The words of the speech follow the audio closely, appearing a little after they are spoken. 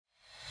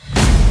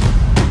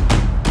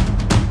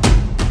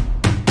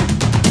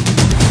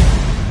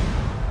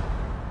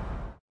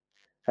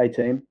Hey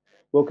team,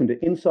 welcome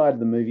to Inside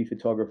the Movie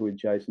Photographer with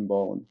Jasin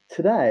Boland.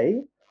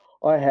 Today,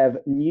 I have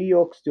New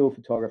York still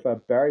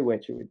photographer Barry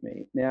Wetcher with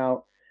me.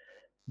 Now,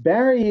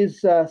 Barry is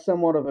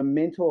somewhat of a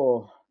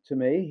mentor to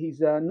me. He's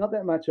not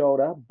that much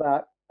older,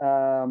 but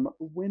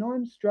when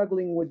I'm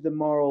struggling with the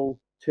moral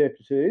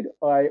turpitude,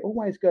 I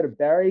always go to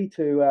Barry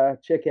to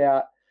check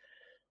out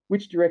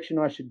which direction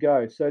I should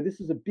go. So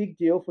this is a big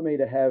deal for me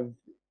to have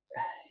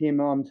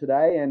him on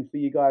today and for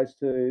you guys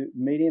to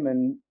meet him.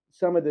 And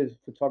some of the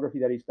photography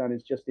that he's done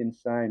is just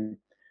insane.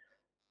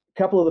 A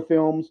couple of the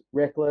films,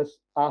 Reckless,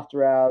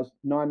 After Hours,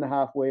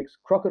 9.5 Weeks,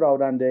 Crocodile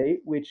Dundee,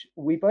 which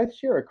we both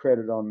share a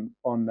credit on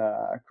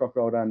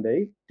Crocodile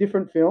Dundee.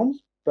 Different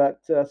films,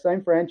 but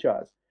same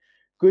franchise.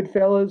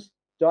 Goodfellas,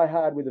 Die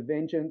Hard with a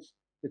Vengeance,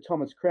 The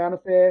Thomas Crown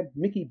Affair,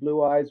 Mickey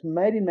Blue Eyes,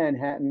 Made in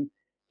Manhattan,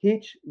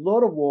 Hitch,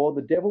 Lord of War,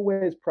 The Devil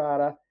Wears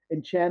Prada,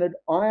 Enchanted,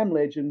 I Am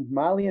Legend,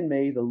 Marley and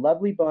Me, The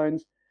Lovely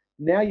Bones,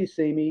 Now You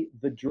See Me,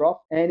 The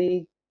Drop,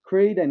 Annie,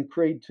 Creed and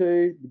Creed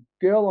 2, The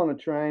Girl on a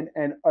Train,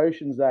 and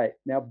Ocean's 8.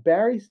 Now,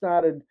 Barry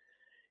started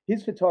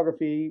his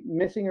photography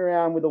messing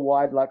around with a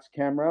wide lux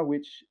camera,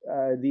 which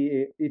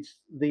it's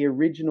the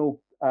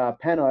original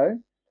Pano.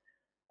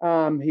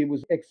 He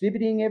was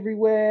exhibiting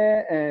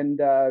everywhere, and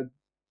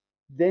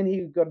then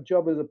he got a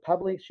job as a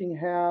publishing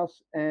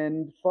house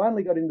and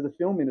finally got into the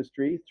film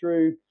industry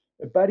through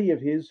a buddy of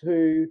his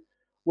who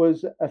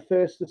was a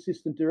first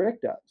assistant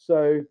director.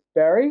 So,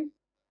 Barry,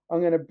 I'm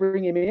going to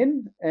bring him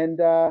in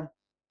and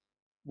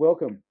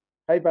welcome.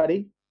 Hey,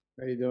 buddy.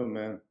 How you doing,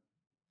 man?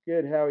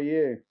 Good. How are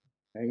you?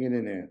 Hanging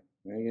in there.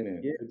 Hanging in.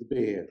 Yeah. Good to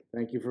be here.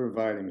 Thank you for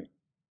inviting me.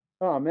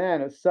 Oh,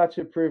 man, it's such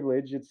a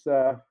privilege. It's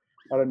I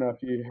don't know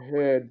if you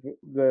heard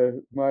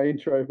my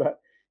intro, but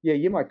yeah,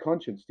 you're my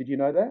conscience. Did you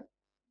know that?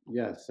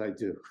 Yes, I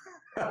do.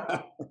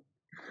 I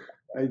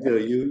do.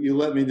 You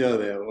let me know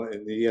that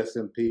in the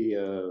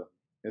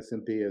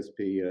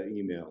SMPSP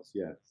emails.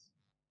 Yes.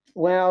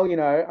 Well,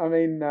 I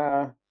mean,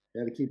 got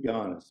to keep you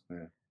honest,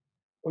 man.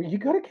 Well, you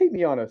got to keep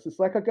me honest. It's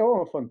like I go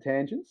off on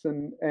tangents,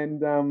 and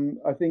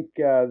I think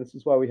this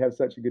is why we have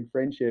such a good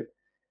friendship.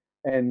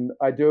 And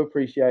I do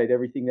appreciate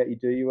everything that you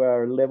do. You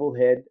are a level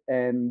head,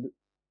 and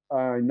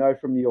I know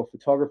from your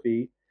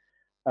photography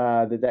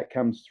that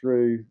comes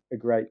through a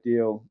great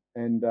deal.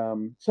 And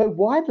so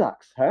wide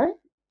lux, hey?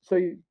 So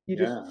you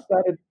just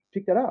started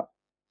pick that up.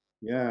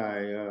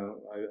 Yeah,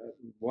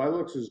 wide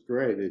lux is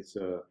great. It's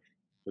for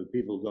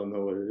people who don't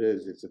know what it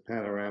is. It's a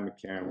panoramic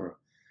camera.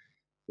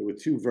 There were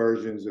two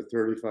versions, a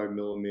 35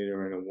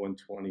 millimeter and a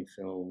 120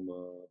 film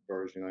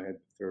version. I had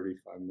the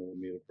 35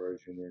 millimeter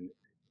version, and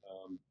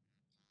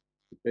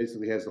it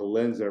basically has a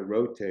lens that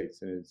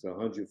rotates, and it's a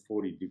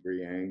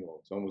 140-degree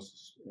angle. It's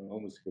almost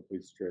a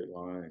complete straight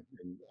line,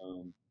 and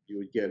you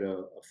would get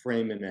a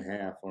frame and a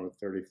half on a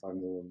 35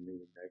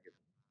 millimeter negative.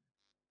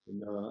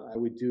 And I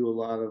would do a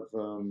lot of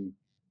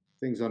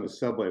things on the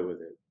subway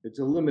with it.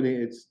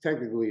 It's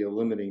technically a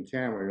limiting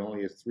camera. It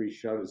only has 3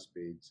 shutter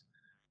speeds.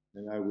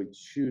 And I would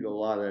shoot a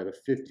lot at a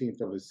 15th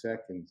of a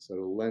second, so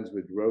the lens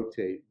would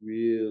rotate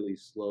really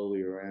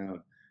slowly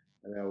around,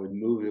 and I would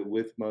move it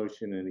with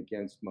motion and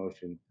against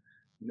motion.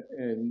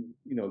 And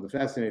the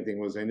fascinating thing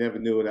was I never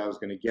knew what I was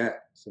going to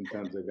get.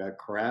 Sometimes I got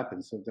crap,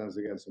 and sometimes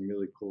I got some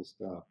really cool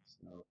stuff.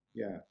 So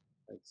yeah,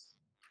 I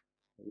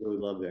really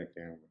love that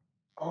camera.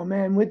 Oh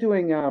man, we're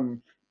doing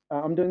I'm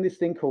doing this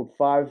thing called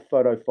 5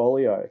 photo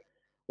folio,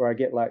 where I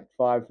get like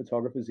 5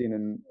 photographers in,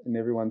 and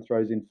everyone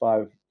throws in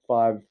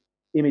five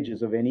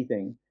images of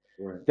anything.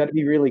 Right. That'd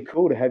be really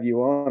cool to have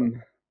you on,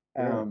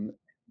 and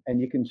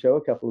you can show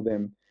a couple of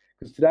them,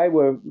 because today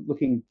we're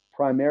looking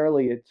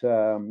primarily at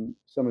some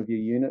of your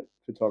unit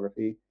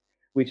photography,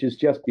 which is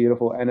just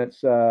beautiful, and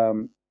it's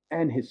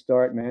and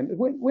historic, man.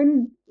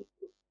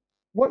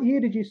 What year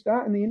did you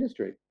start in the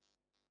industry?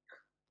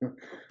 I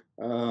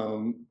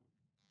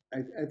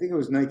think it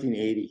was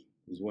 1980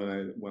 is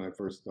when I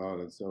first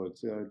started. So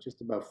it's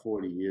just about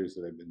 40 years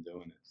that I've been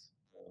doing this.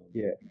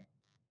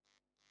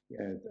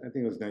 Yeah, I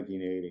think it was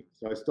 1980.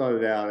 So I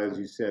started out, as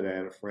you said, I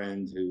had a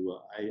friend who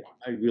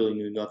I really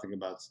knew nothing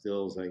about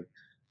stills. I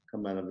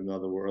come out of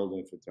another world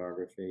in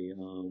photography.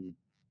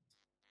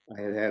 I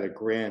had a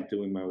grant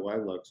doing my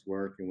wide lux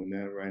work, and when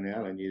that ran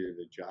out, I needed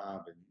a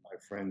job, and my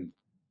friend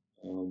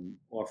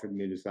offered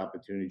me this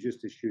opportunity just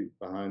to shoot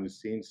behind the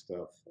scenes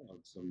stuff,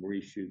 some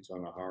reshoots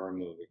on a horror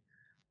movie,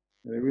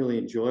 and I really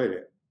enjoyed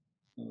it.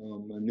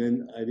 And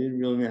then I didn't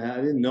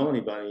know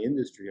anybody in the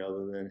industry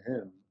other than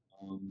him.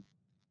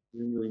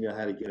 Didn't really know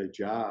how to get a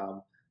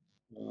job,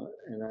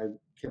 and I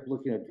kept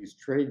looking at these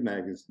trade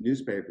magazines,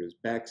 newspapers,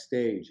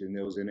 backstage, and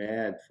there was an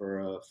ad for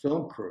a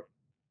film crew,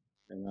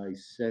 and I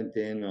sent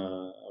in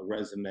a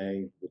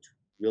resume, which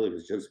really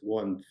was just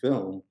one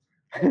film,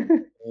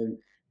 and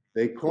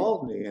they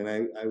called me, and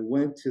I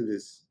went to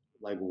this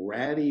like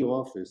ratty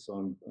office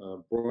on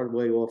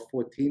Broadway off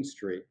 14th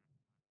Street,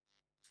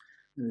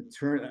 and it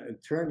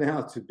turned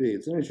out to be,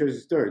 it's an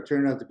interesting story. It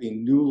turned out to be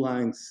New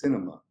Line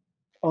Cinema.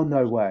 Oh,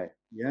 no way.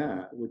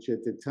 Yeah, which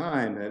at the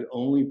time had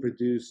only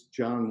produced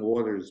John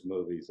Waters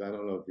movies. I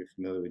don't know if you're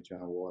familiar with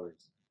John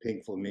Waters.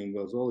 Pink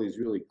Flamingos, all these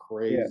really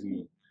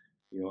crazy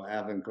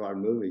avant-garde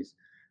movies,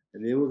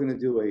 and they were going to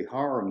do a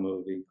horror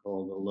movie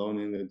called Alone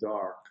in the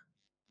Dark,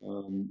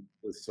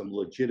 with some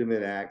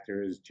legitimate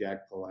actors,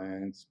 Jack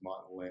Palance,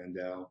 Martin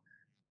Landau,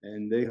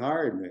 and they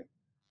hired me.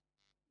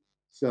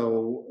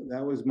 So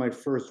that was my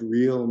first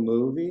real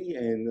movie,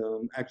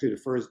 and actually the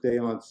first day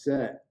on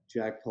set,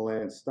 Jack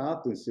Palance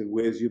stopped and said,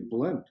 "Where's your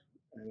blimp?"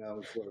 And I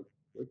was like,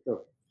 "What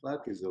the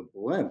fuck is a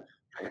blimp?"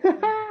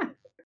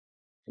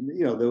 And,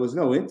 there was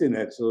no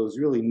internet, so there was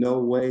really no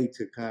way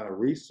to kind of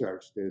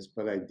research this,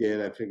 but I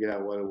did. I figured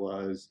out what it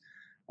was.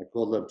 I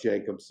called up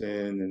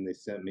Jacobson, and they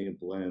sent me a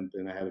blimp,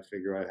 and I had to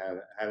figure out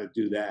how to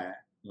do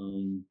that.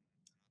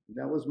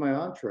 That was my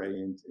entree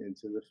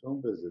into the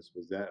film business.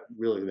 Was that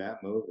really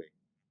that movie?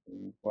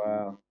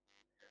 Wow.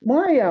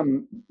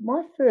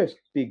 My first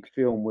big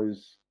film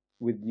was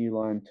with New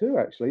Line too.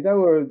 Actually, they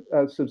were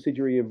a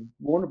subsidiary of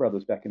Warner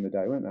Brothers back in the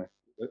day, weren't they?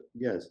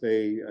 Yes,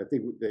 I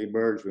think they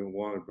merged with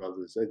Warner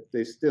Brothers.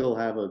 They still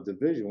have a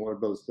division. Warner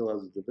Brothers still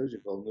has a division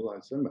called New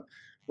Line Cinema.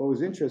 What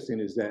was interesting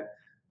is that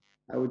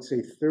I would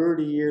say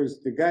 30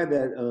 years, the guy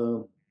that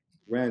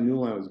ran New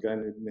Line was a guy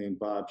named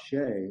Bob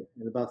Shea.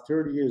 And about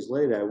 30 years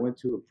later, I went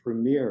to a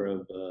premiere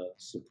of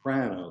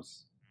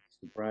Sopranos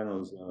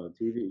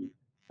TV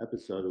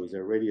episode. It was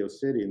at Radio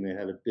City, and they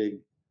had a big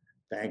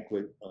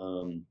banquet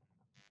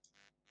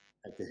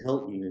at the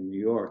Hilton in New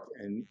York,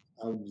 and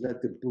I was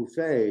at the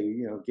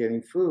buffet,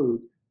 getting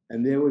food,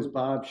 and there was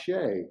Bob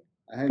Shea.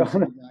 I hadn't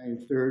seen the guy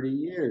in 30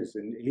 years,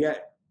 and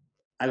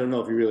I don't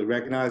know if he really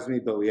recognized me,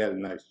 but we had a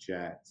nice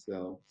chat,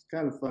 so it's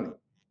kind of funny.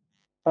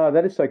 Oh,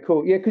 that is so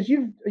cool. Yeah, because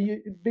you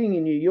being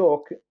in New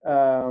York,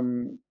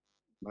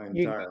 my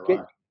entire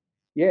life.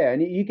 Yeah,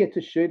 and you get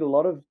to shoot a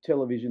lot of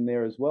television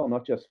there as well,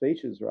 not just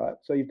features, right?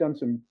 So you've done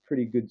some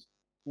pretty good.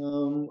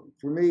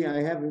 For me,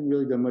 I haven't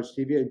really done much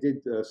TV. I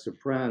did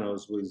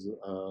Sopranos was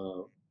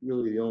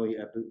really the only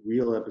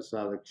real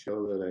episodic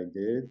show that I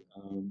did.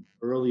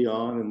 Early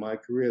on in my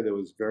career, there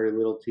was very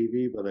little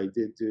TV, but I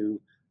did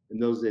do. In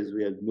those days,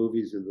 we had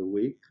movies of the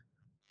week.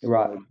 So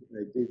right.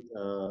 I did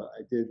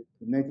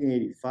in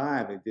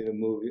 1985. I did a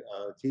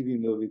TV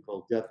movie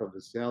called Death of a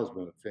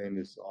Salesman, a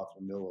famous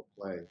Arthur Miller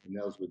play, and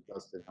that was with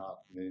Dustin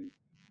Hoffman,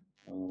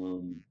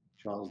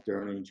 Charles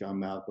Durning, John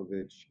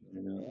Malkovich,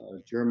 and a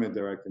German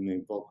director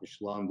named Volker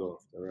Schlondorf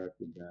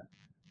directed that.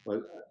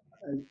 But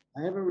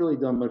I haven't really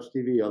done much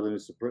TV other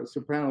than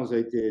Sopranos.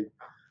 I did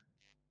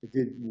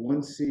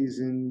one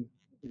season,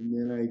 and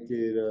then I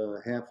did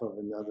half of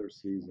another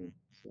season.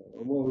 So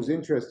what was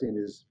interesting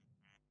is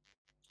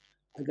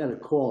I got a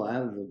call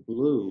out of the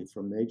blue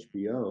from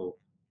HBO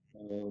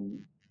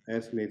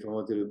asking me if I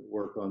wanted to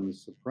work on The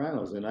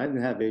Sopranos, and I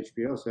didn't have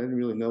HBO, so I didn't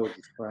really know what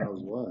The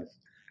Sopranos was.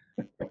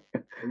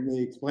 And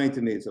they explained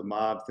to me it's a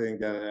mob thing.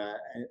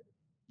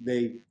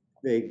 They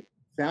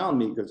found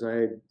me because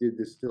I did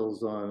the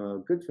stills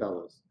on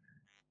Goodfellas.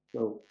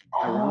 So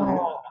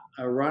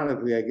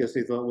ironically, I guess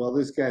they thought, well,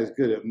 this guy's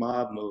good at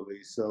mob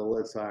movies, so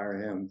let's hire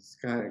him. It's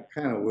kind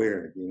of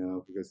weird,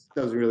 because it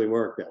doesn't really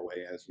work that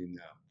way, as you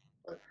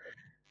know.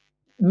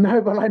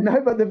 No, but I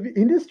know, but the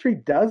industry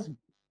does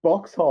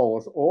box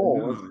holes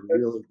all.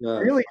 It's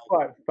really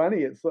quite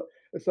funny. It's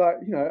like,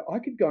 I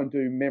could go and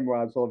do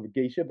memoirs of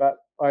Geisha, but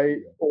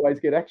I always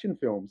get action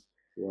films.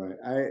 Right.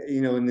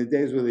 In the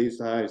days where they used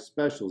to hire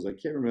specials, I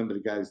can't remember the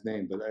guy's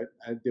name, but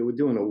they were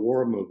doing a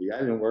war movie. I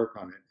didn't work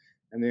on it.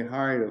 And they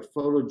hired a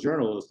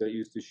photojournalist that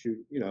used to shoot,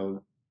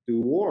 do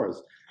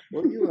wars.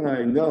 Well, you and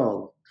I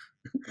know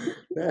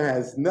that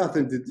has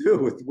nothing to do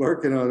with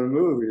working on a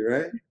movie,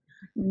 right?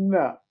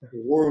 No. A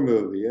war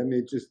movie. I mean,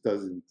 it just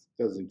doesn't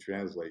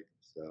translate.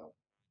 So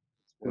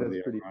it's one of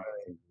the ironic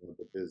things of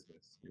the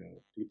business.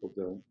 People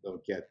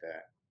don't get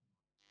that.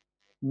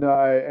 No,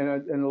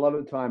 and a lot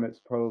of the time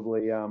it's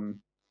probably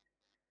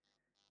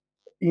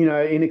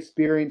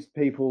inexperienced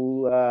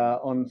people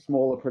on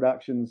smaller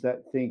productions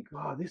that think,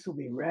 oh, this will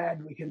be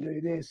rad, we can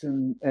do this,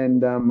 and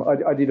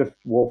I did a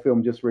war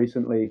film just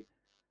recently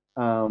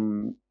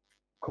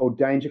called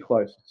Danger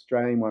Close,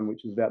 Australian one,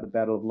 which is about the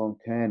Battle of Long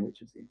Tan,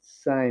 which is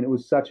insane. It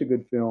was such a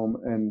good film,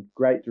 and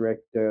great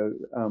director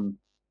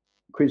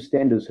Chris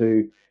Stenders,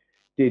 who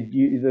did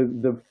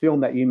the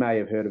film that you may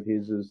have heard of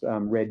his is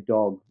Red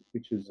Dog,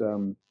 which is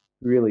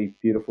really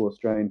beautiful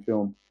Australian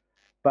film.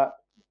 But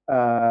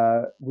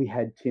we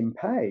had Tim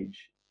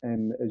Page,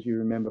 and as you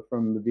remember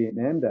from the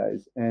Vietnam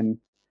days, and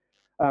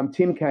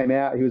Tim came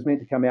out. He was meant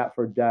to come out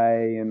for a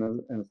day, and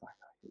it's like,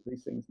 oh,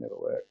 these things never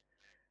work.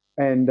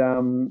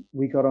 And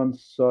we got on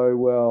so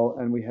well,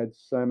 and we had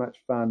so much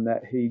fun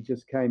that he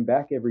just came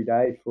back every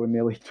day for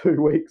nearly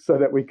 2 weeks so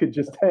that we could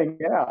just hang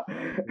out.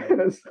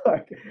 And it's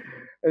like,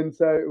 and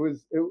so it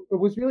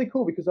was really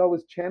cool because I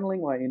was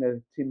channeling my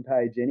inner Tim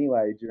Page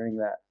anyway during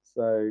that.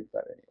 So,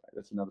 but anyway,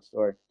 that's another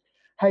story.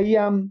 Hey,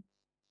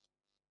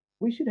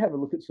 we should have a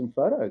look at some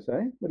photos,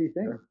 eh? What do you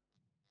think? Sure.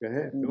 Go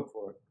ahead, go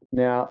for it.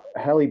 Now,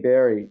 Halley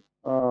Berry.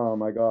 Oh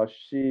my gosh,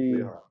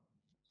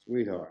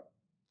 sweetheart.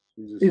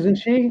 Isn't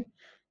she?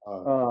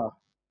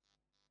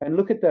 And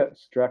look at that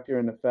structure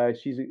in the face.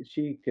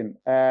 She can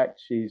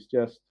act. She's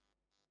just.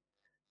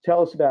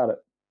 Tell us about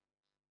it.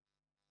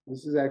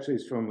 This is actually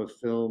from a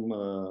film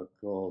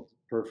called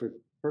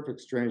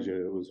Perfect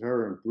Stranger. It was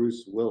her and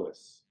Bruce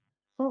Willis.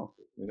 Oh,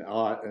 An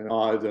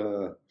odd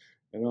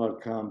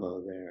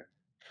combo there.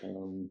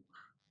 Um,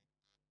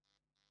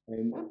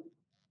 and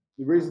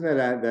the reason that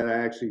I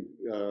actually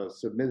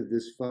submitted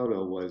this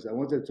photo was I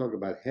wanted to talk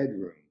about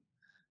headroom.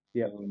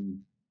 yeah. Um,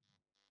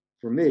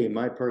 for me,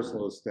 my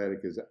personal aesthetic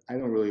is I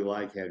don't really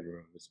like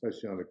headroom,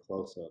 especially on a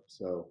close-up.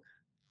 So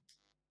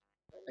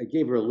I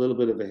gave her a little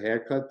bit of a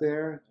haircut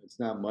there. It's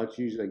not much.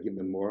 Usually I give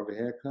them more of a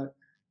haircut.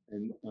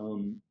 And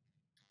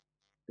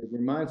it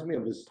reminds me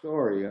of a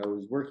story. I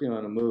was working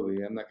on a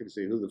movie. I'm not going to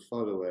say who the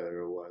photo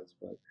editor was,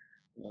 but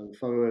the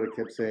photo editor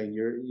kept saying,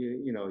 you're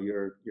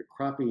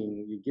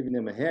cropping, you're giving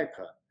them a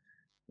haircut.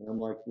 And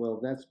I'm like, well,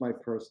 that's my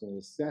personal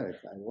aesthetic.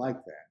 I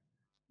like that.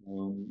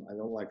 I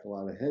don't like a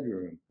lot of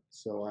headroom.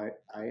 So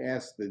I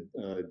asked the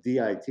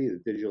DIT,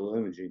 the digital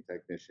imaging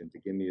technician, to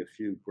give me a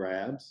few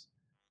grabs.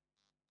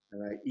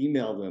 And I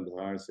emailed them to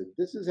her and said,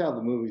 this is how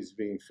the movie's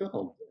being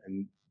filmed.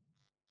 And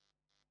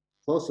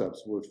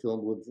close-ups were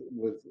filmed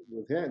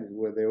with head,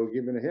 where they were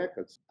given a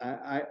haircuts.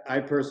 I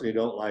personally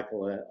don't like a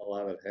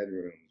lot of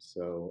headroom.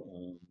 So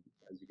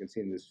as you can see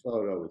in this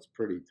photo, it's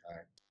pretty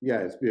tight. Yeah,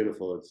 it's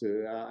beautiful.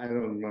 I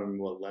don't remember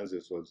what lens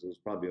this was. It was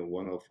probably a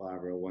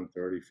 105 or a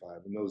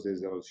 135. In those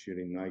days, I was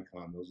shooting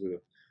Nikon.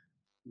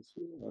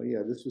 Oh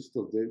yeah, this was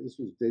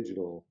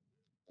digital.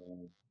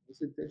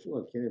 Was it digital?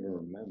 I can't even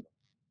remember.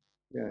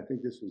 Yeah, I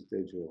think this was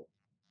digital.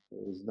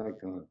 It was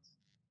Nikon.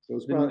 So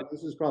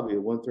this was probably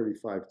a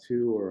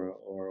 135-2 or a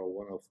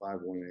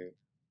 105-1.8.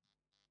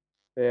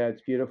 Yeah,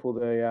 it's beautiful.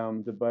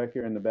 The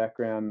bokeh in the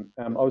background.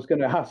 I was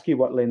going to ask you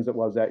what lens it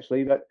was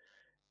actually, but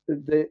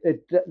the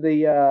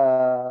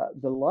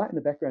light in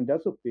the background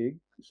does look big.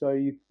 So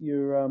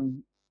you're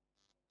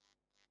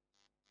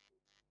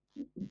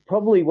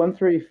probably what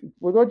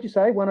did you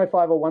say?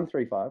 105 or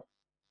 135?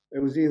 It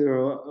was either,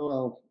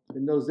 well,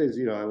 in those days,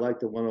 I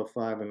liked the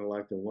 105 and I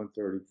liked the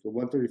 130, the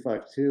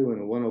 135-2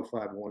 and the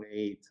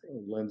 105-1.8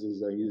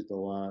 lenses I used a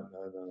lot.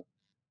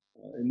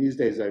 And these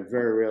days, I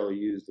very rarely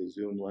use the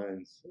zoom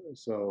lens.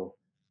 So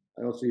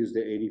I also use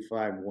the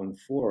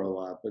 85-1.4 a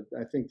lot, but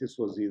I think this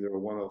was either a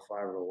 105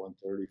 or a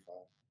 135.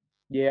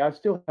 Yeah, I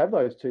still have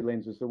those two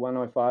lenses, the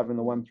 105 and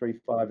the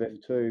 135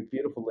 f2.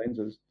 Beautiful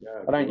lenses.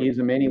 Yeah, I don't use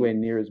them anywhere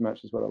near as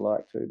much as what I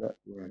like to,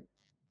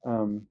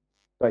 right.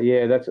 But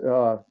yeah, that's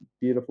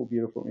beautiful,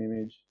 beautiful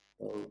image.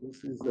 So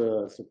this is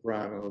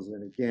Sopranos,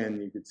 and again,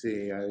 you can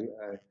see I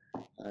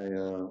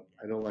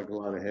don't like a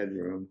lot of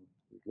headroom.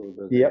 A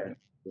little bit Yep.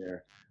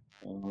 there.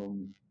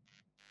 And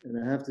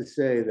I have to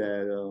say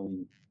that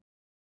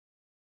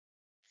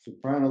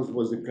Sopranos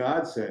was a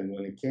godsend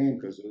when it came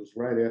because it was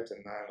right after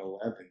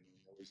 9/11.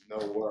 There was no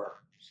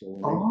work, so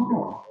when they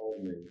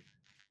told me,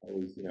 I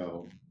was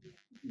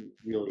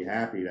really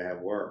happy to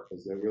have work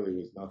because there really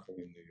was nothing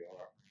in New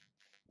York.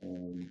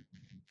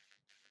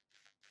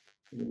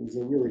 It was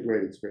a really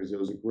great experience. It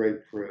was a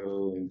great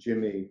crew, and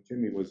Jimmy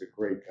was a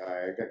great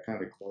guy. I got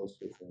kind of close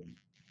with him,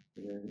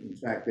 and then, in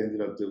fact, ended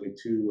up doing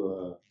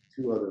two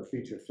other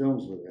feature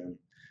films with him.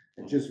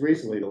 And just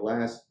recently,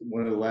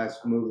 one of the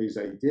last movies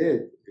I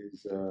did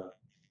is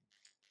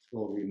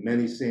called The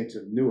Many Saints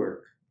of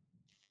Newark,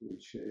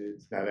 which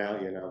is not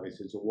out yet.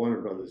 Obviously, it's a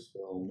Warner Brothers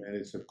film, and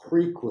it's a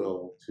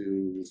prequel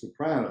to The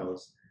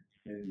Sopranos.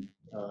 And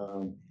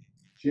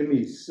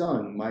Jimmy's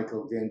son,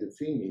 Michael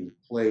Gandolfini,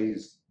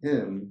 plays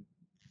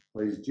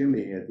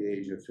Jimmy at the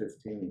age of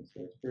 15.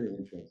 So it's pretty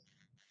interesting.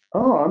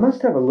 Oh, I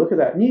must have a look at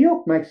that. New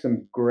York makes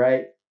some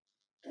great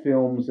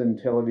films and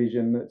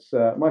television. It's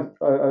I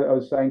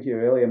was saying to you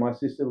earlier, my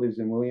sister lives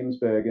in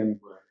Williamsburg, and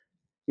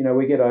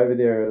we get over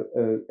there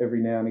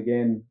every now and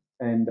again,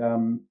 and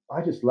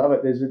I just love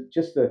it. There's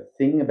just a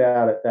thing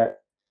about it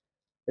that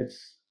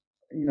it's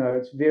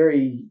it's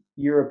very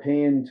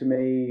European to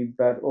me,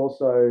 but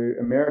also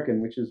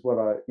American, which is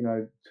what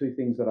two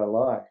things that I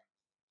like.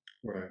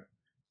 Right.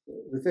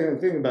 The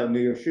thing about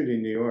New York, shooting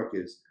in New York,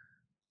 is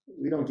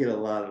we don't get a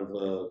lot of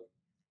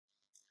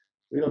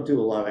we don't do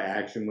a lot of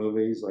action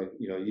movies. Like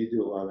you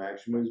do a lot of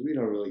action movies. We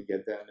don't really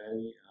get that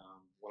many.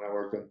 When I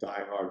worked on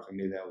Die Hard, for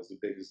me that was the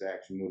biggest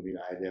action movie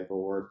I'd ever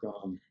worked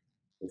on,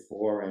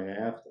 before and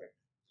after.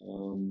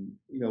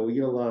 We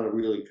get a lot of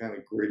really kind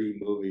of gritty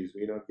movies.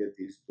 We don't get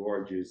these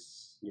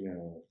gorgeous,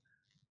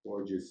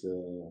 gorgeous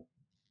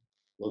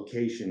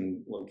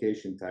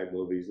location type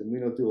movies, and we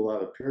don't do a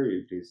lot of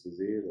period pieces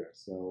either.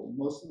 So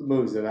most of the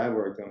movies that I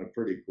worked on are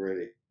pretty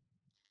gritty.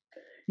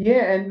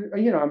 Yeah, and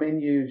I mean,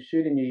 you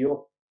shoot in New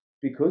York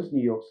because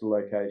New York's the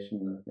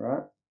location,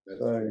 right? That's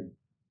so true.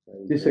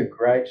 This is a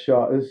great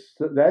shot.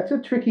 That's a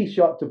tricky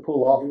shot to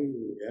pull off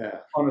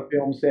on a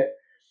film set.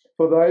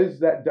 For those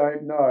that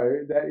don't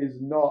know, that is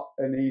not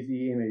an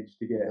easy image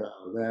to get.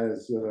 No,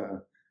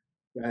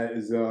 that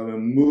is on a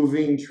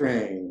moving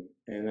train,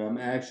 and I'm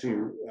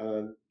actually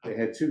they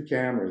had two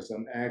cameras.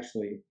 I'm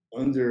actually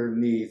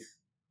underneath.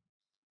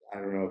 I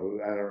don't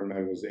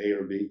remember if it was A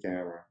or B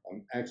camera.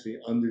 I'm actually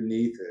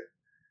underneath it,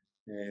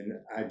 and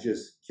I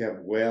just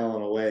kept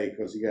wailing away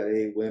because you got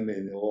 8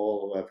 women who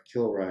all have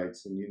kill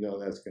rights, and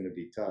that's going to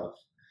be tough.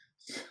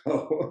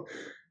 So,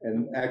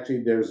 and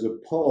actually, there's a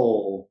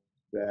pole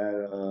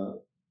that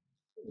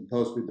in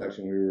post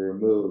production we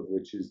removed,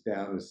 which is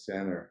down the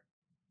center,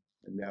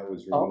 and that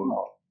was removed.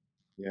 Oh,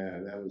 Yeah,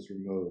 that was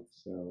removed.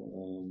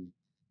 So,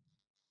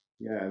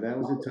 yeah, that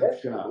was a oh, tough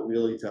that's shot, cool.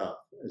 really tough,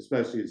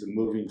 especially it's a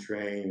moving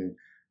train. And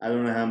I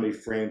don't know how many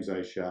frames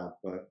I shot,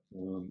 but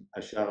I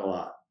shot a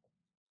lot.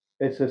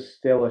 It's a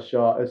stellar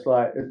shot. It's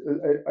like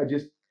I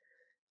just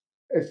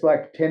it's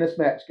like tennis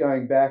match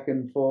going back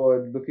and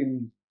forward,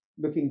 looking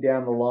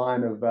down the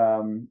line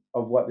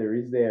of what there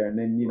is there, and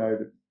then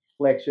the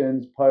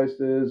reflections,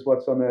 posters,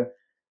 what's on the.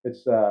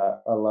 It's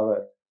I love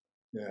it.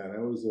 Yeah,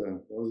 that was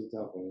a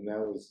tough one, and that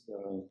was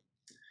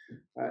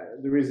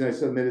the reason I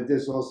submitted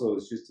this also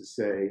is just to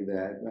say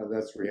that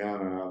that's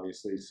Rihanna,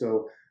 obviously.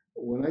 So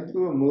when I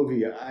do a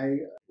movie, I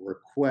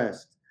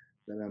request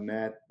that I'm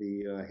at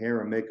the hair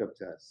and makeup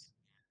test.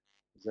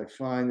 Because I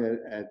find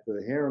that at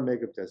the hair and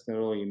makeup test, not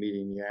only are you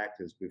meeting the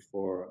actors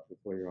before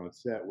you're on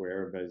set, where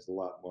everybody's a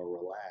lot more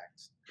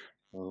relaxed,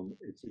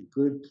 it's a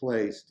good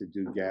place to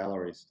do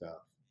gallery stuff,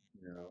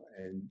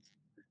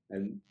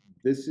 and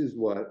this is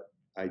what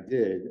I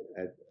did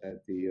at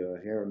the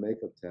hair and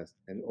makeup test,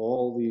 and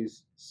all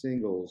these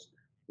singles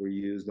were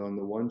used on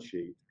the one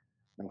sheet.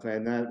 If I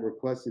had not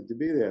requested to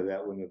be there,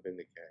 that wouldn't have been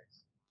the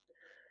case.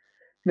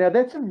 Now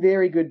that's a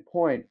very good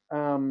point,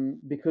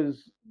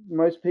 because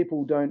most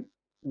people don't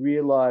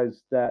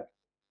realize that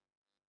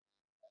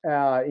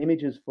our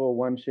images for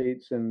one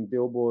sheets and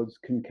billboards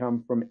can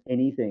come from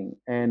anything,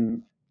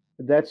 and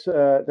that's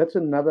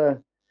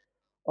another.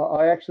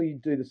 I actually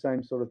do the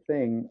same sort of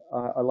thing.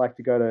 I like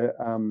to go to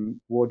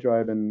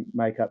wardrobe and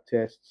makeup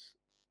tests,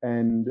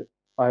 and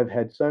I've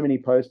had so many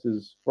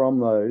posters from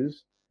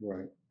those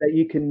Right. that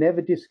you can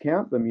never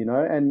discount them,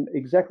 And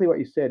exactly what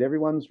you said,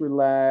 everyone's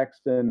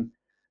relaxed and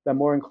they're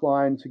more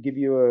inclined to give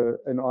you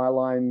an eye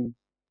line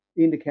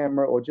into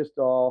camera or just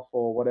off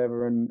or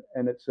whatever. And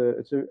it's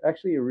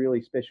actually a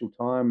really special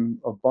time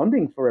of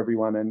bonding for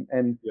everyone.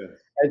 And Yes.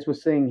 as we're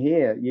seeing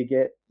here, you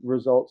get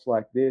results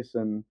like this.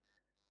 And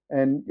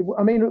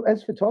I mean,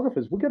 as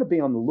photographers, we've got to be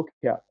on the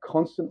lookout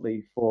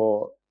constantly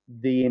for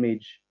the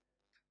image.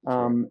 That's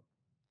right. Um,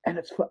 and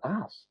it's for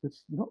us.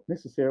 It's not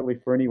necessarily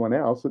for anyone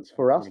else. It's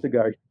for us to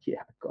go,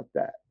 yeah, I got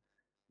that.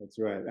 That's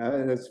right.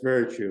 That's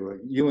very true.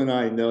 You and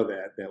I know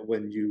that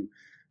when you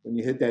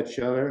hit that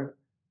shutter,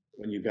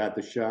 when you got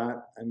the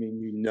shot, I mean,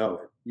 you know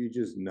it. You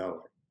just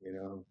know it.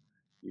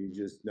 You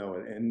just know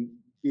it. And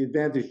the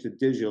advantage to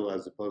digital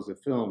as opposed to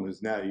film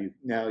is now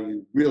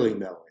you really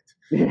know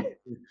Yeah. it.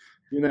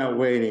 You're not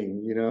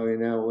waiting. You're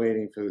not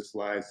waiting for the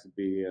slides to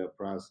be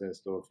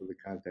processed or for the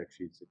contact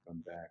sheets to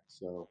come back.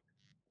 So,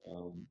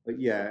 but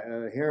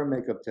yeah, hair and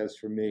makeup tests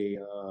for me,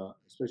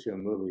 especially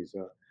on movies.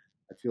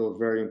 I feel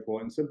very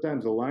important.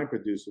 Sometimes a line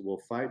producer will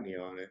fight me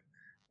on it.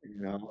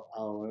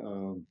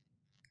 I'll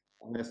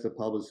ask the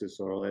publicist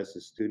or I'll ask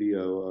the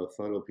studio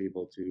photo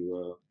people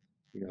to,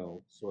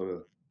 sort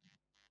of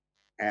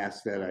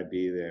ask that I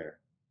be there.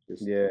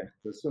 Just Yeah.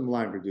 because some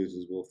line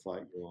producers will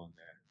fight you on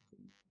that.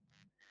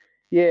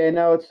 Yeah,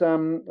 no, it's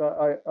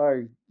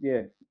I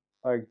yeah,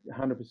 I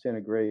 100%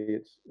 agree.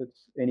 It's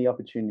any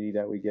opportunity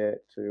that we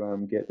get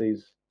to get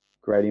these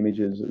great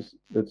images,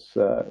 it's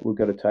we've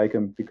got to take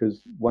them,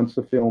 because once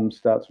the film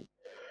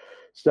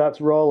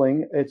starts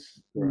rolling,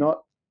 it's Right.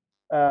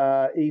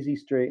 not easy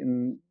street.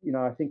 And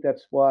I think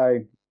that's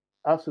why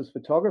us as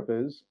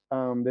photographers,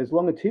 there's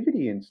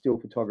longevity in still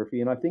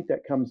photography, and I think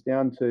that comes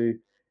down to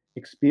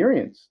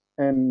experience.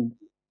 And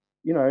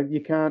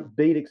you can't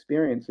beat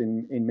experience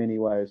in many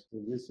ways. So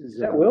this Is is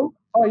that Will?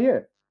 Oh yeah.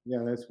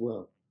 yeah, that's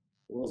Will.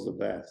 Will's the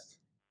best.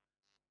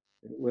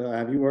 Will,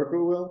 have you worked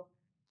with Will?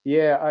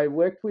 Yeah, I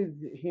worked with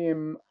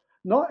him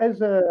not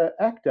as a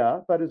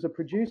actor, but as a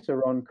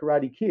producer on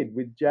Karate Kid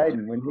with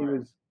Jaden when he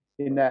was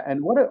in that.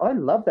 And I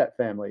love that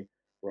family.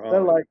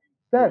 They're Wow. like,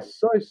 they're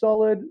so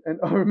solid. And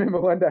I remember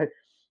one day,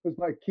 was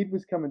my kid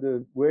was coming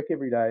to work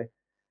every day,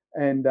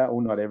 and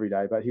well, not every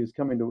day, but he was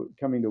coming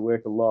to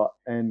work a lot,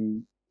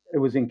 and it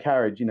was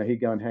encouraged.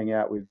 He'd go and hang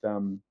out with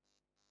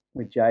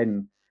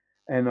Jaden.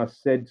 And I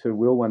said to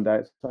Will one day,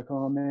 it's like,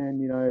 oh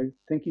man,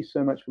 thank you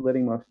so much for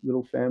letting my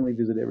little family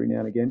visit every now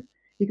and again.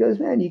 He goes,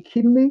 man, you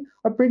kidding me?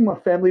 I bring my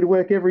family to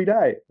work every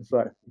day. It's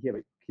like, yeah,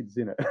 but kids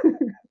in it.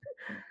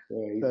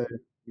 Yeah, So,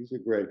 he's a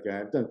great guy.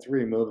 I've done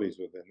 3 movies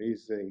with him.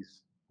 He's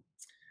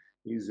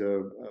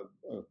an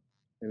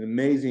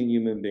amazing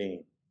human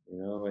being.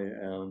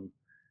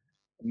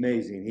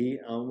 Amazing.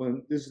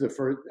 When this is the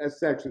first.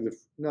 That's actually the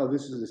no.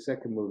 This is the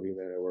second movie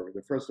that I worked.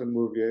 First time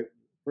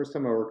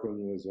I worked with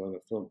him was on a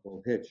film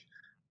called Hitch.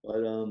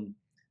 But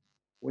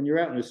when you're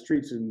out in the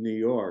streets of New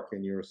York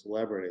and you're a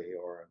celebrity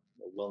or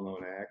a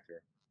well-known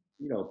actor,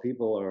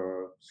 people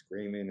are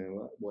screaming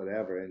and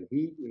whatever, and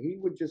he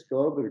would just go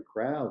over to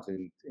crowds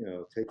and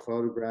take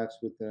photographs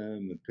with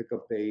them and pick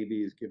up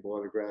babies, give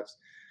autographs.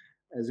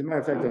 As a matter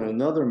of fact, on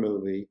another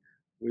movie,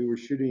 we were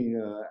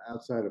shooting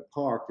outside a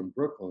park in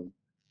Brooklyn,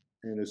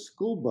 and a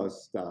school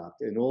bus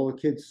stopped, and all the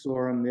kids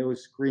saw him. They were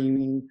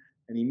screaming,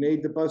 and he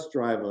made the bus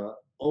driver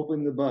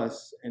opened the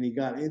bus and he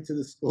got into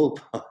the school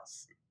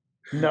bus.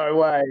 No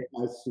way.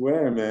 I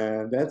swear,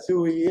 man, that's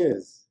who he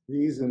is.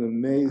 He's an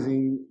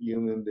amazing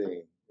human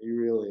being. He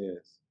really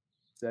is.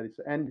 That is,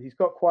 and he's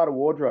got quite a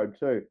wardrobe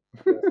too.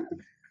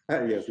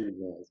 Yes, he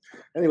does.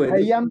 Anyway,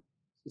 Hey,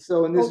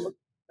 so in this, oh,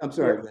 I'm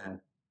sorry, yeah. go ahead.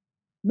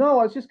 No,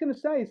 I was just going to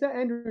say, is that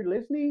Andrew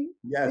Lesney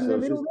Yes, in I the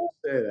was middle just going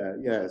to say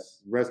that.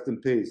 Yes, rest in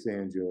peace,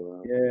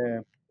 Andrew. there?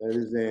 Yeah. That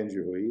is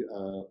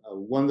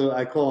Andrew.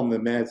 I call him the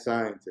mad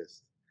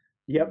scientist.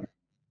 Yep.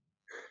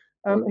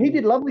 He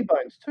did Lovely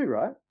Bones too,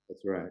 right?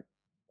 That's right.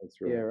 That's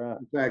right. Yeah, right.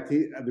 In fact,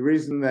 the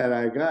reason that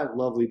I got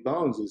Lovely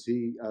Bones is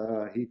he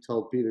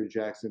told Peter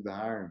Jackson to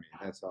hire me.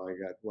 That's how I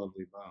got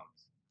Lovely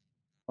Bones.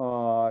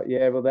 Oh,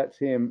 yeah. Well, that's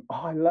him. Oh,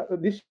 I love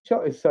this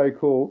shot. Is so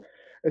cool.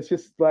 It's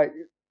just like,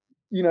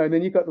 and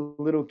then you've got the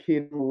little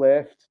kid on the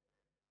left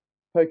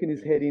poking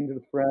his head into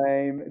the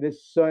frame.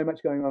 There's so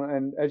much going on,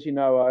 and as you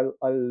know,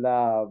 I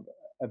love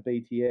a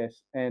BTS,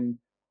 and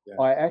Yeah.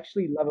 I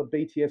actually love a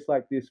BTS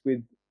like this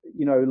with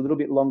a little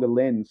bit longer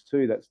lens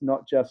too. That's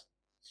not just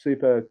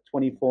super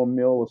 24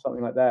 mil or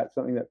something like that.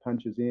 Something that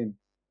punches in.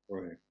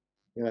 Right.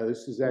 Yeah.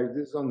 This is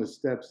on the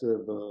steps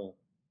of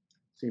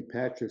St.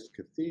 Patrick's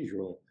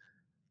Cathedral.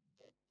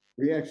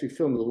 We actually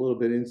filmed a little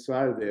bit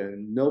inside of there,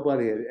 and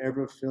nobody had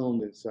ever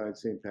filmed inside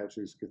St.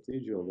 Patrick's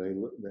Cathedral.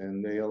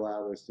 They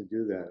allowed us to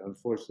do that.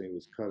 Unfortunately, it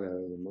was cut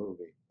out of the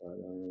movie.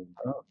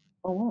 But,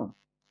 oh wow!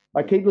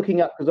 I keep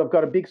looking up because I've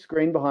got a big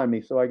screen behind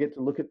me, so I get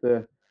to look at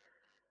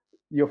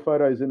your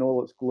photos in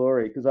all its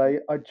glory. Because I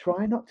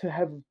try not to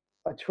have.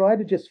 I try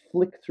to just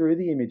flick through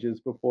the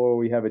images before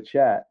we have a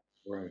chat.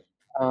 Right.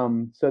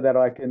 So that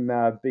I can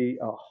be.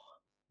 Oh,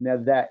 now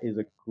that is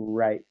a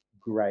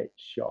great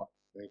shot.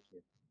 Thank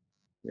you.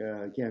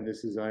 Yeah, again,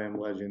 this is I Am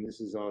Legend. This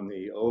is on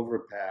the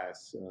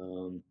overpass,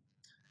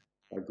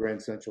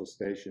 Grand Central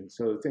Station.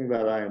 So the thing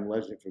about I Am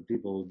Legend, for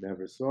people who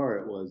never saw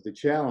it, was the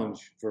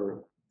challenge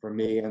for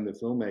me and the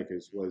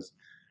filmmakers was,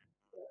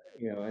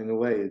 in a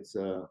way, it's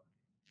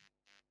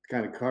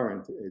kind of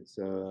current. It's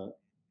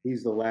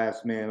he's the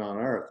last man on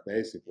Earth,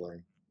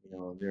 basically.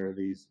 There are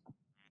these, I'm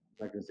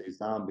not going to say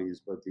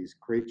zombies, but these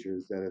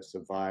creatures that have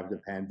survived a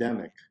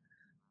pandemic,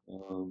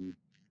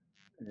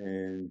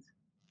 and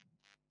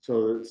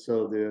so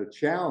the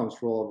challenge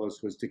for all of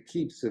us was to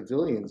keep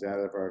civilians out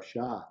of our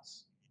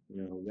shots.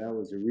 That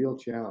was a real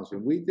challenge.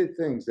 And we did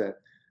things that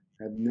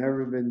have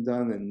never been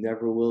done and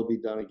never will be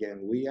done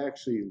again. We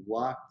actually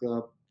locked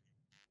up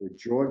the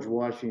George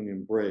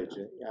Washington Bridge.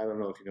 I don't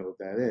know if you know what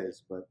that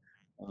is, but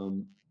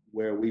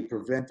where we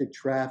prevented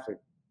traffic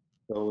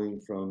going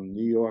from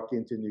New York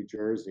into New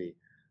Jersey.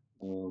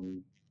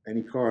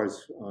 Any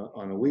cars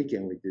on a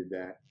weekend, we did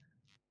that.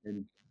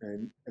 And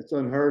it's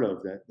unheard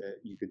of that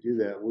you could do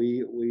that.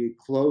 We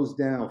closed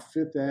down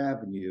Fifth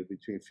Avenue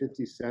between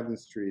 57th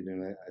Street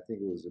and I think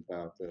it was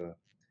about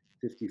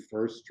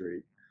 51st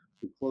Street.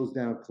 We closed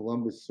down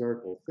Columbus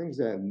Circle, things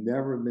that have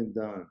never been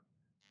done.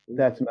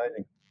 That's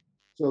amazing.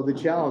 So the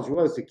challenge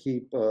was to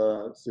keep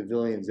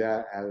civilians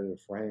out of the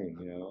frame.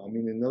 I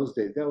mean, in those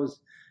days,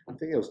 I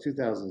think it was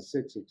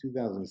 2006 or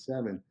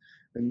 2007.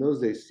 In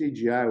those days,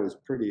 CGI was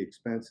pretty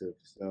expensive.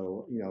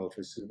 So, if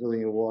a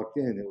civilian walked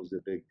in, it was a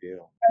big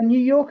deal. And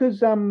New Yorkers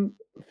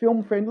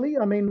film friendly?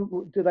 I mean,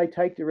 do they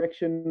take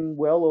direction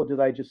well, or do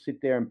they just sit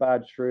there and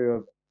barge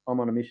through I'm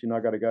on a mission, I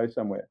got to go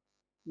somewhere?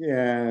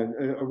 Yeah,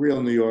 a real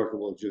New Yorker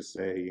will just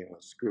say,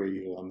 screw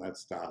you, I'm not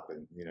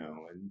stopping,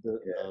 and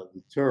the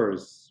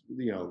tourists,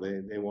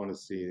 they want to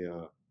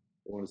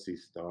see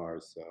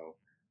stars. So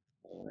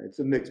it's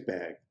a mixed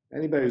bag.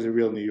 Anybody who's a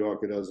real New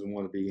Yorker doesn't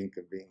want to be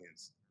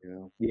inconvenienced,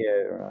 Yeah,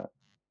 right.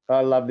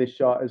 I love this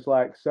shot. It's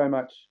like so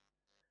much,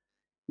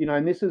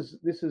 and this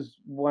is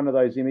one of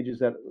those images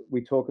that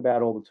we talk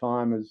about all the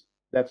time. Is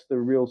that's the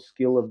real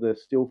skill of the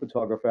still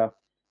photographer,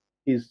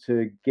 is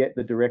to get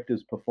the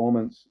director's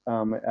performance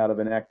out of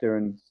an actor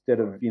instead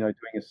of doing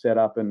a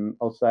setup. And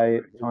I'll say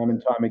it time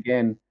and time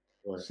again,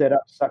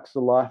 setup sucks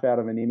the life out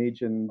of an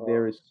image, and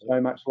there is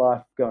so much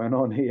life going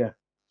on here.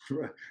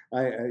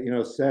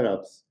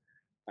 Setups.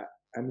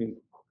 I mean,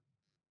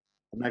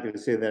 I'm not going to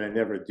say that I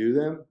never do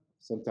them.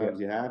 Sometimes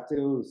you have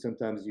to.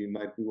 Sometimes you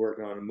might be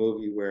working on a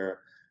movie where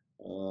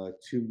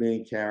two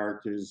main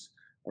characters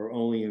are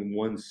only in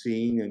one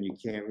scene and you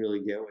can't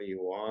really get what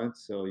you want.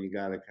 So you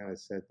got to kind of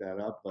set that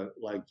up. But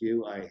like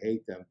you, I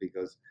hate them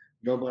because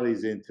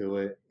nobody's into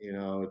it.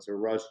 It's a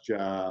rush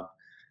job.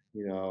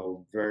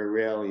 Very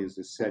rarely is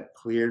the set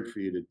cleared for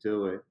you to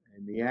do it.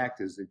 And the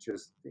actors, it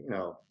just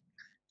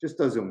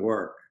doesn't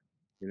work.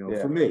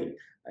 For me,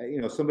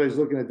 somebody's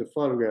looking at the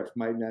photograph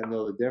might not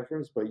know the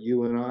difference, but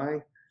you and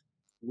I,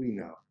 we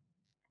know.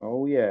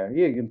 Oh yeah,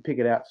 you can pick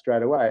it out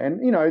straight away.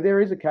 And there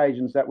is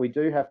occasions that we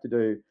do have to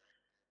do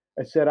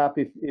a setup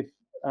if if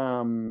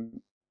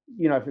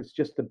it's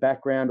just the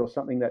background or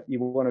something that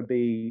you want to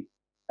be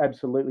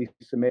absolutely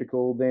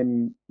symmetrical,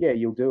 then yeah,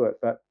 you'll do it.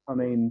 But I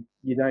mean,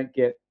 you don't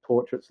get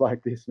portraits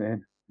like this,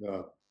 man.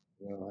 No,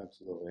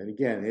 absolutely. And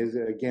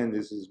again,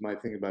 this is my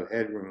thing about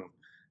headroom.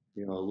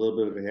 A little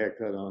bit of a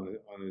haircut on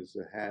his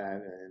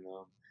hat, and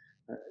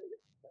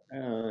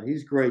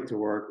He's great to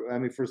work with. I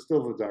mean, for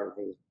still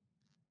photographer,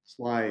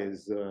 Sly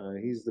is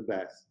he's the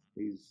best.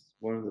 He's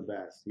one of the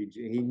best.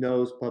 He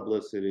knows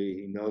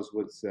publicity. He knows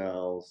what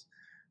sells.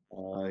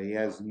 He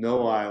has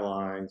no eye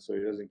line, so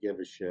he doesn't give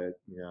a shit,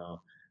 you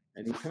know.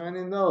 And he kind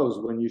of knows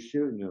when you're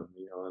shooting him,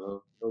 you know.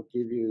 And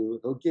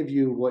he'll give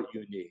you what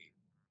you need,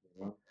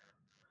 you know.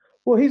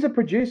 Well, he's a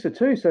producer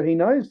too, so he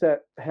knows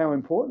that how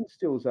important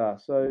stills are.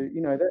 So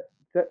you know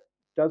that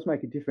does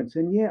make a difference.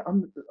 And yeah,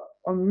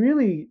 I'm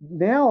really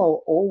now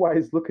I'll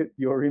always look at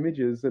your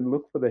images and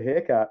look for the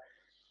haircut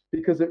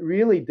because it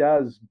really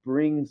does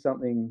bring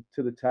something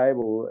to the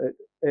table.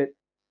 It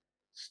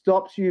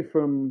stops you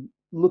from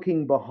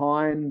looking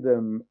behind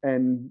them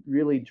and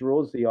really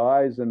draws the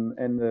eyes and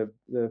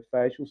the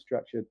facial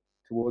structure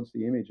towards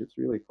the image. It's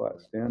really quite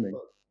astounding.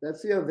 Well,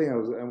 that's the other thing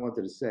I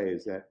wanted to say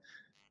is that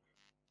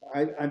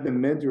I've been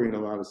mentoring a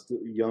lot of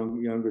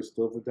younger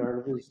still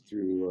photographers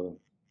through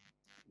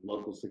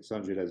Local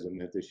 600 as a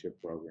mentorship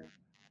program.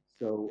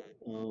 So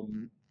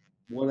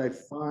what I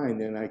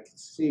find, and I can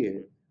see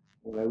it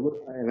when I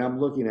look, and I'm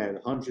looking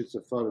at hundreds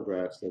of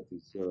photographs that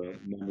these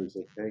members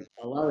have taken.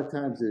 A lot of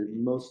times,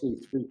 mostly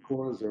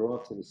 3/4 are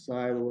off to the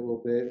side a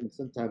little bit, and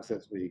sometimes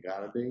that's where you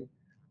gotta be.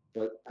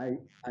 But I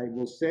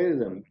will say to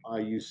them, "Are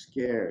you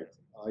scared?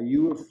 Are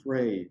you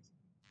afraid?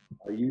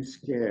 Are you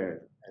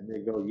scared?" And they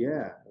go,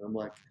 "Yeah." And I'm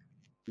like,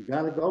 "You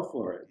got to go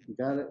for it. You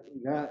got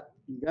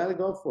to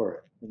go for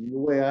it." And the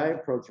way I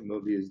approach a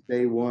movie is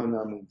day one,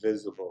 I'm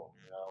invisible.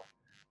 You know,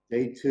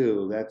 day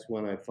two, that's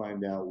when I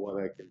find out what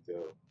I can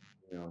do.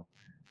 You know,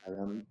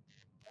 and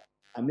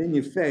I'm in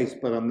your face,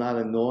 but I'm not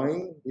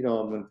annoying. You know,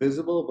 I'm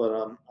invisible, but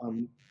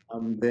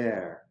I'm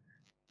there.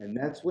 And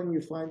that's when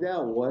you find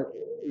out what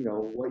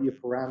your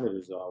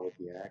parameters are with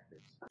the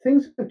actors.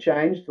 Things have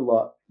changed a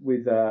lot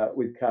with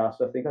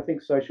cast. I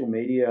think social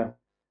media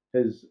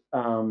has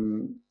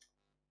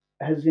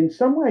has in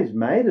some ways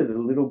made it a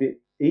little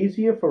bit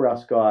easier for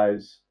us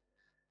guys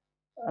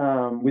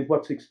with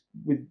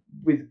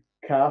with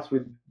cast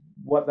with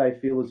what they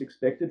feel is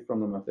expected from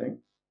them. I think.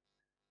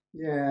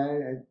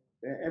 Yeah,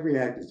 every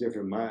act is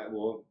different.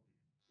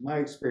 My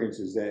experience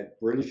is that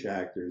British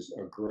actors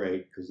are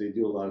great because they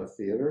do a lot of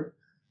theater,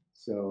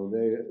 so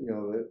they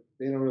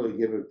don't really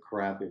give a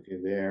crap if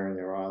you're there and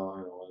they're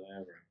eyeline or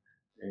whatever.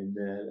 And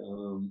that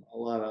a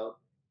lot of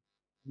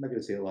I'm not going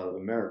to say a lot of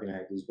American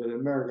actors, but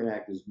American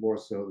actors more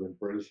so than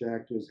British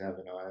actors have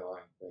an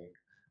eyeline thing.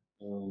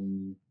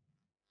 Um,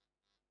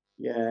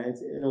 yeah,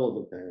 it all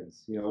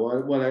depends. You know,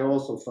 what I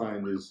also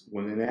find is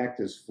when an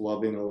actor's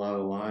flubbing a lot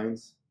of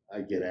lines,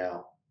 I get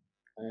out.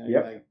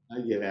 Yep.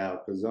 I get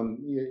out because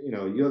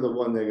you're the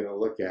one they're going to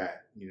look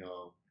at,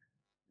 you're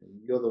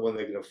the one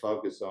they're going to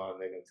focus on.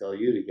 They're going to tell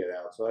you to get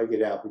out. So I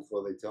get out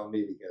before they tell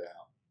me to get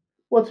out.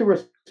 Well, it's a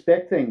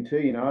respect thing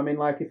too, you know. I mean,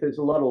 like if there's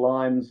a lot of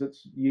lines,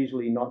 it's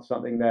usually not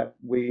something that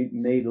we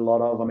need a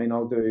lot of. I mean,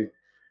 I'll do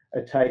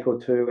a take or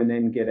two and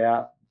then get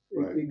out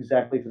Right.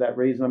 exactly for that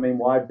reason. I mean,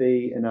 why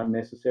be an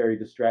unnecessary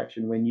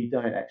distraction when you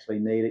don't actually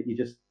need it? You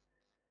just,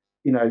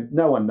 you know,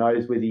 no one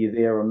knows whether you're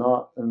there or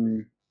not.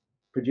 And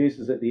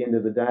producers at the end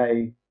of the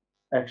day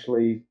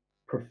actually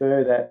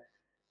prefer that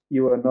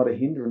you are not a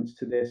hindrance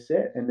to their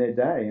set and their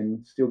day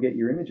and still get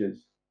your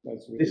images.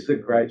 That's This really is a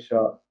good. great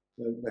shot.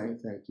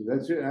 Thank you.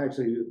 That's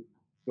actually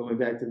going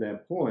back to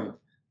that point.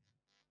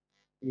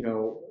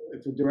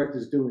 If a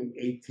director's doing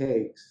 8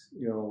 takes,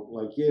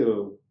 like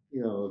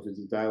if it's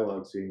a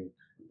dialogue scene,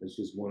 it's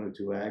just one or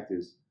two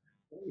actors.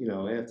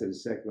 After the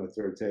second or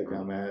third take,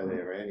 I'm out of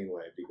there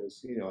anyway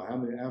because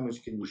how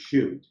much can you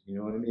shoot? You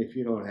know what I mean? If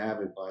you don't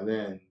have it by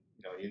then,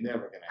 you're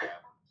never gonna have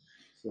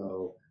it.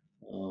 So,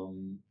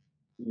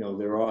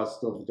 there are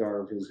still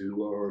photographers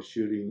who are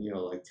shooting,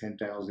 like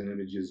 10,000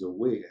 images a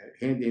week,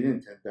 handing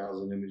in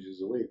 10,000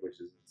 images a week, which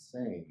is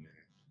insane,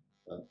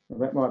 man. Well,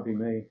 that might be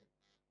me.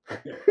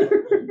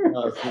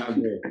 No, it's not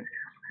me.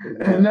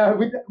 No,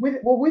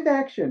 with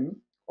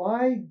action,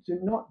 I do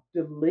not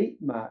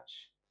delete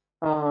much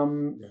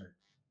Right.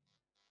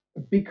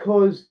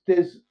 because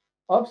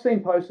I've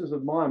seen posters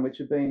of mine which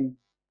have been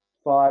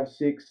 5,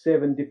 6,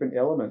 7 different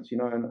elements. You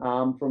know, an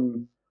arm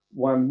from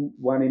one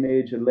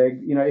image, a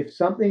leg. You know,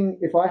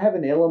 if I have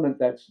an element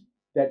that's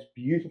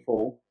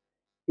beautiful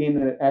in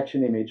an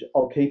action image,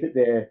 I'll keep it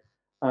there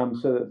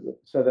so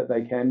that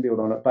they can build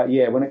on it. But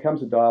yeah, when it comes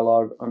to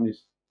dialogue, I'm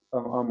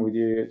with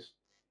you. It's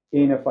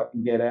in if I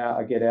can get out,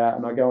 I get out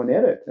and I go and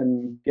edit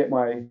and get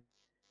my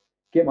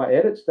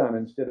edits done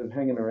instead of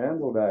hanging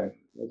around all day.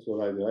 That's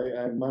what I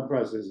do. My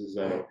process is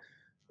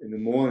in the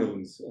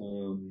mornings,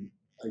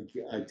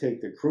 I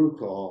take the crew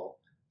call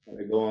and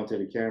I go onto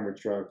the camera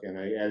truck and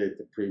I edit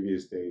the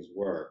previous day's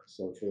work.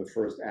 So for the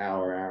first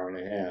hour and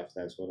a half,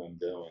 that's what I'm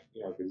doing.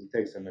 Because it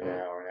takes them an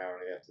hour and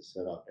a half to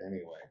set up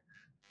anyway.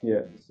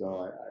 Yeah.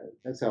 So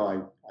that's how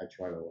I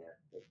try to work.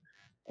 But,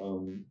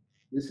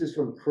 this is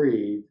from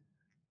Creed,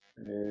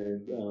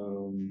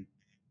 and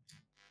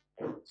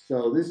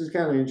so this is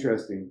kind of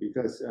interesting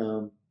because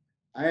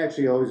I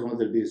actually always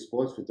wanted to be a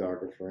sports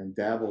photographer and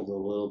dabbled a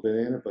little bit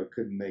in it, but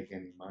couldn't make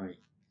any money.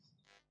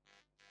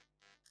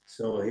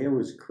 So here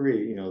was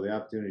Creed, the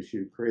opportunity to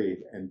shoot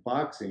Creed, and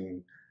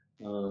boxing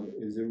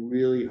is a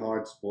really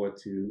hard sport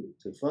to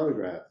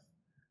photograph,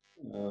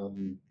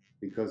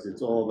 because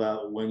it's all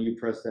about when you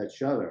press that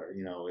shutter.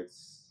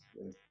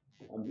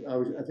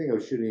 I think I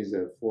was shooting these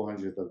at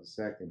 400th of a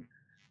second.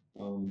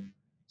 Um,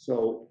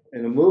 so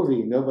in a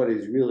movie,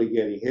 nobody's really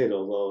getting hit,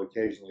 although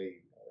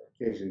occasionally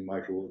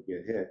Michael will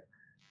get hit.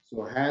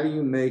 So how do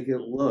you make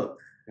it look?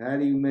 How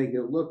do you make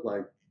it look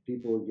like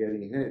people are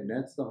getting hit? And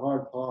that's the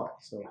hard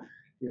part. So,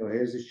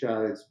 here's a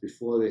shot. It's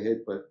before the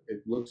hit, but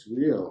it looks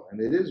real, and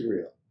it is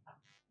real.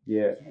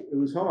 Yeah. It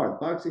was hard.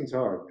 Boxing's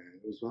hard, man.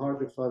 It was hard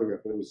to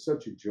photograph, but it was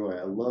such a joy.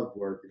 I loved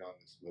working on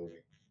this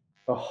movie.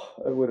 Oh,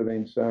 it would have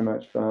been so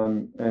much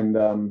fun.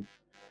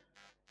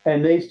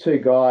 And these two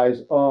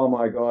guys, oh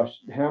my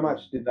gosh, how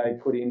much did they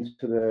put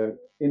into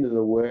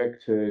the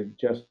work to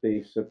just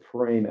be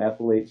supreme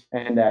athletes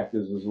and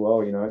actors as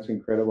well? It's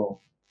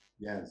incredible.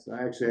 Yes,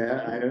 actually,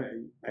 I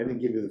didn't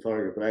give you the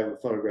photograph, but I have a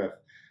photograph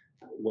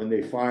when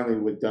they finally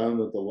were done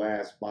with the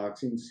last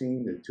boxing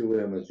scene. The two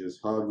of them are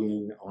just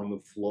hugging on the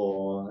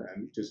floor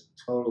and just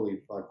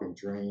totally fucking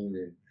drained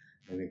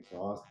and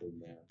exhausted,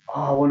 man.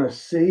 Oh, I want to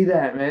see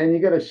that, man. You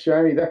got to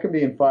show me. That could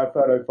be in 5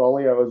 photo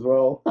folio as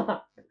well.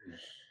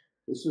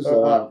 This was a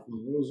lot of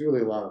fun. It was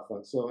really a lot of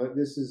fun. So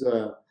this is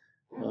in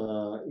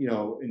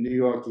New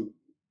York, you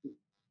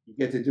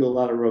get to do a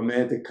lot of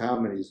romantic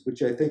comedies,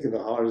 which I think are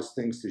the hardest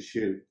things to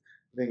shoot.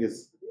 I think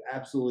it's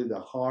absolutely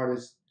the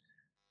hardest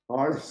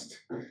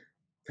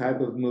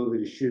type of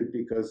movie to shoot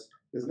because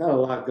there's not a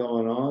lot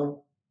going on.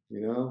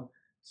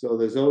 So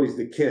there's always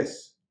the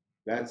kiss.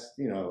 That's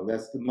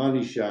the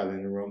money shot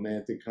in a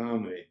romantic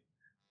comedy.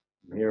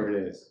 And here it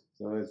is.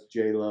 So that's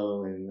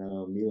J-Lo and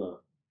Mila.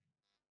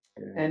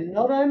 Yeah. And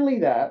not only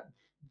that,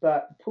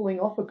 but pulling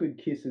off a good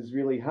kiss is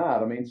really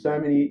hard. I mean,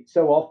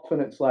 so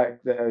often it's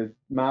like they're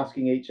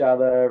masking each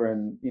other,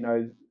 and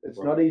it's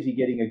not easy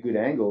getting a good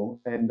angle.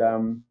 And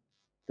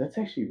that's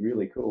actually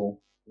really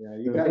cool. Yeah,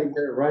 you got to get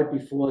it right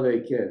before they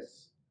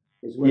kiss.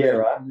 Yeah,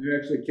 right. When you're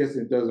actually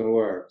kissing, it doesn't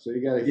work. So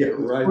you got to get it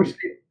right.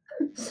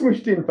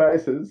 Swished in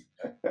faces.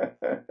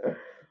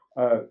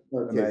 Okay,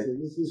 so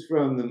this is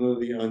from the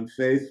movie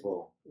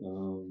Unfaithful.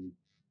 And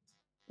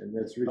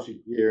that's Richard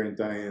Gere and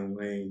Diane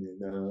Lane.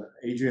 And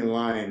Adrian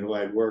Lyne, who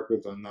I'd worked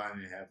with on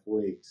 9.5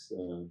 Weeks,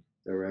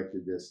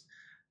 directed this.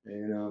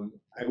 And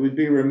I would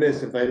be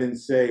remiss if I didn't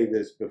say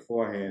this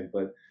beforehand,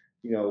 but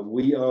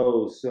we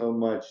owe so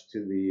much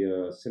to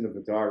the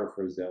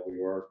cinematographers that we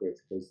work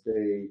with because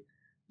they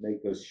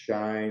make us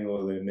shine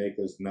or they make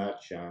us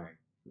not shine.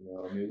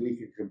 I mean, we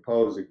could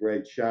compose a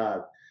great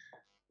shot,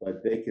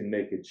 but they can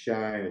make it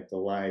shine if the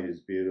light is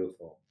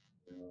beautiful.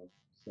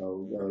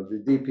 So the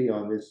DP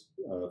on this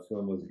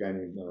film was a guy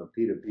named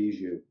Peter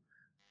Bijou,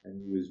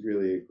 and he was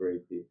really a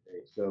great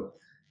DP. So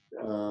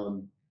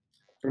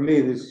for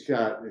me, this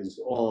shot is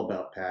all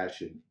about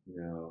passion.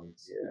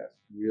 It's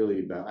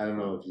really about. I don't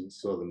know if you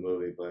saw the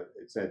movie, but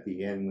it's at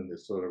the end when they're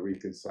sort of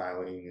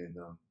reconciling, and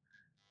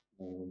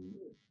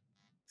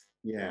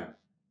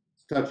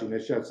it's touching.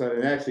 That shot.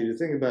 And actually, the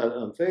thing about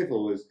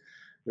Unfaithful was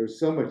there's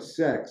so much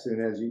sex,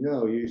 and as you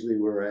know, usually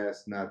we're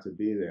asked not to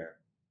be there.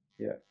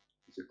 Yeah,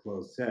 it's a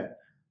closed set.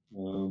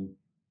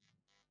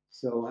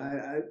 So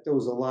there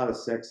was a lot of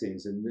sex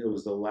scenes, and it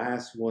was the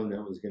last one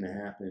that was going to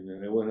happen.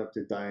 And I went up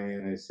to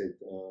Diane and I said,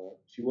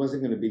 she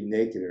wasn't going to be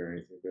naked or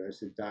anything, but I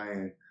said,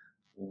 Diane,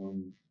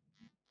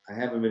 I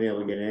haven't been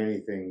able to get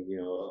anything,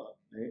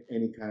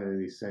 any kind of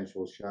these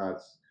sensual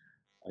shots.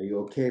 Are you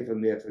okay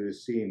from there for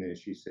this scene? And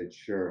she said,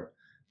 sure.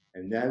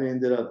 And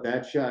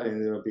that shot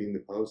ended up being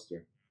the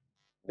poster.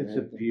 It's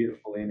a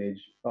beautiful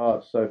image. Oh,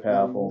 it's so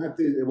powerful.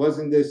 It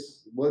wasn't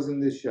this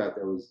shot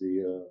that was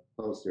the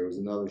poster. It was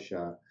another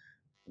shot.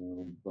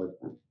 But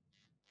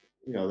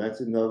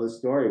that's another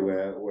story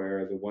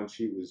where the one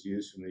sheet was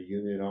used from the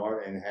unit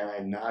art. And had I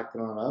not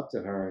gone up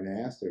to her and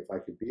asked her if I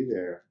could be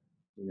there,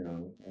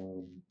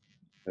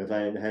 if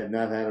I had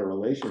not had a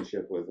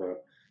relationship with her,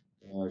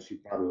 she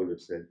probably would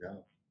have said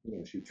no. There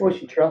you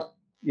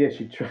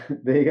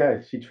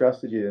go. She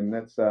trusted you, and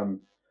that's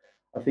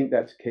I think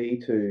that's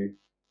key to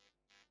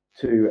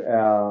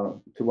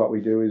what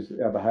we do is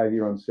our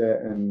behavior on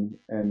set and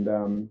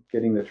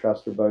getting the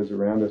trust of those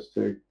around us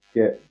to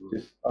get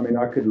this. I mean,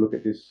 I could look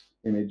at this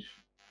image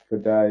for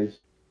days.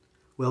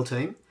 Well,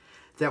 team,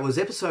 that was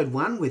episode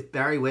 1 with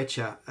Barry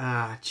Wetcher.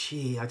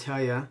 Gee, I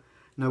tell you,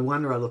 no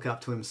wonder I look up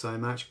to him so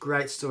much.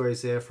 Great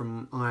stories there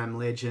from I Am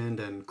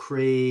Legend and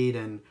Creed,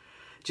 and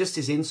just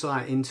his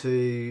insight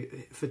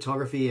into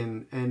photography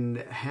and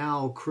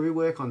how crew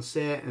work on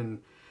set and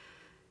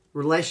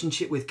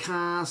relationship with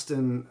cast.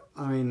 And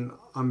I mean,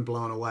 I'm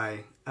blown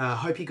away.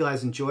 Hope you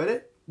guys enjoyed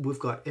it. We've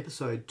got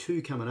episode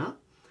 2 coming up,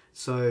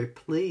 so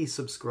please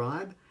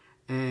subscribe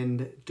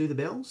and do the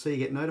bell so you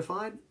get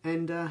notified,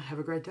 and have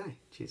a great day.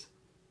 Cheers.